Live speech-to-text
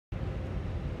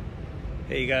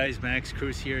Hey guys, Max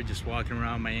Cruz here, just walking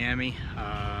around Miami.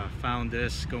 Found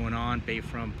this going on,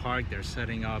 Bayfront Park. They're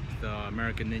setting up the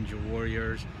American Ninja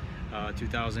Warriors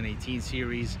 2018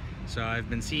 series. So I've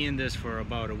been seeing this for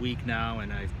about a week now,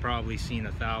 and I've probably seen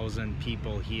 1,000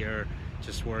 people here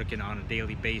just working on a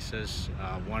daily basis.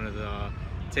 One of the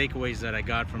takeaways that I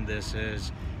got from this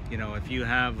is, you know, if you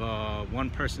have a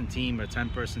one-person team, a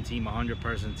 10-person team, a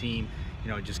 100-person team, you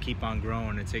know, just keep on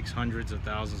growing. It takes hundreds of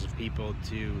thousands of people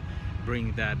to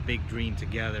bring that big dream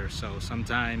together. So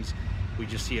sometimes we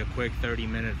just see a quick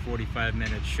 30-minute,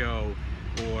 45-minute show,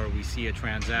 or we see a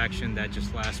transaction that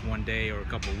just lasts one day or a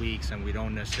couple weeks, and we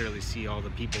don't necessarily see all the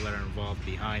people that are involved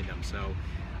behind them. So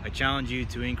I challenge you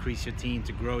to increase your team,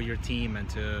 to grow your team, and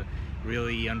to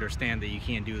really understand that you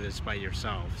can't do this by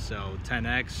yourself. So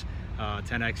 10x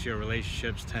your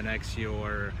relationships, 10x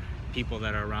your people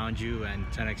that are around you, and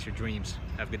 10x your dreams.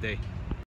 Have a good day.